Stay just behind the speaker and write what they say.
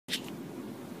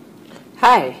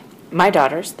Hi, my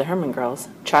daughters, the Herman girls,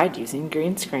 tried using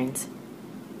green screens.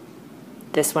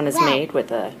 This one is made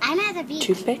with a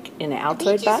toothpick in an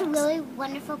Altoid box. The beach is a really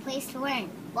wonderful place to learn.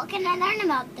 What can I learn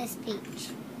about this beach?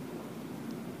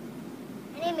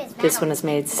 My name is This one is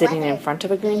made sitting in front of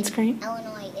a green screen.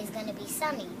 Illinois is going to be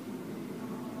sunny.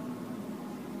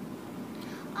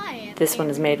 This one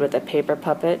is made with a paper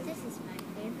puppet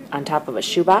on top of a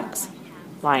shoebox,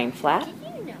 lying flat. Did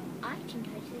you know I can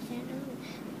touch the chandelier?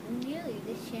 Nearly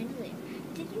this chandelier.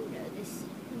 Did you know this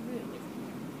room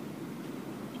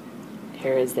is...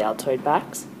 Here is the Altoid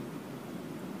box.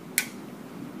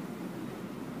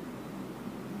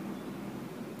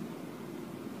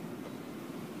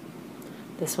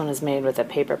 This one is made with a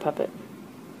paper puppet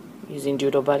using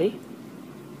Doodle Buddy.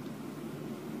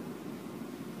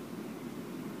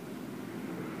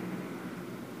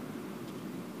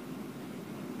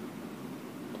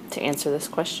 To answer this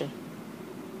question.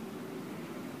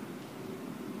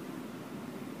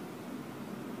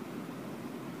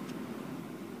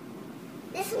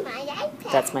 This is my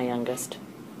iPad. That's my youngest.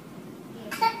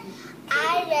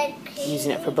 I read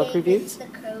Using it for book reviews? The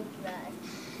Crow Blood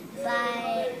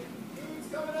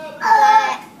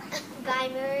by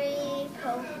Murray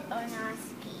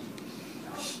Pokornowski.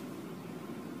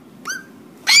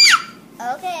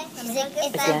 Okay.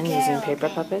 Again, using paper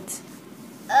puppets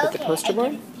with the poster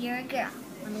board. You're a girl.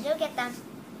 Let me go get them.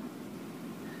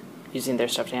 Using their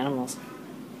stuffed animals.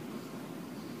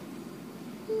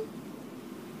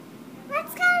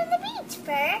 Let's go to the beach,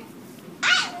 Bert.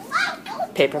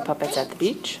 Paper puppets at the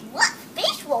beach. What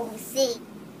fish will we see?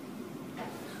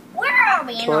 Where are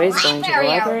we? Toys going to the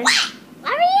library.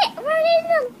 We're in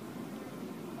the...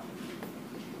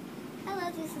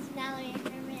 Hello, this is Valerie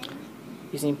Herman.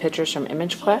 Using pictures from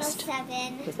Image Quest Channel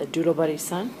 7. with a Doodle Buddy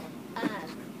son.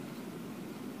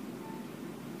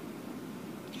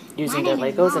 Using their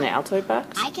Legos in an Altoid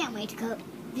box. I can't wait to go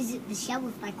visit the shell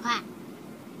with my class.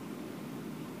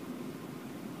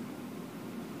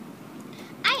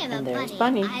 I am And a there's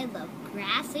bunny. Bunny. I love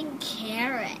grass and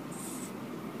carrots.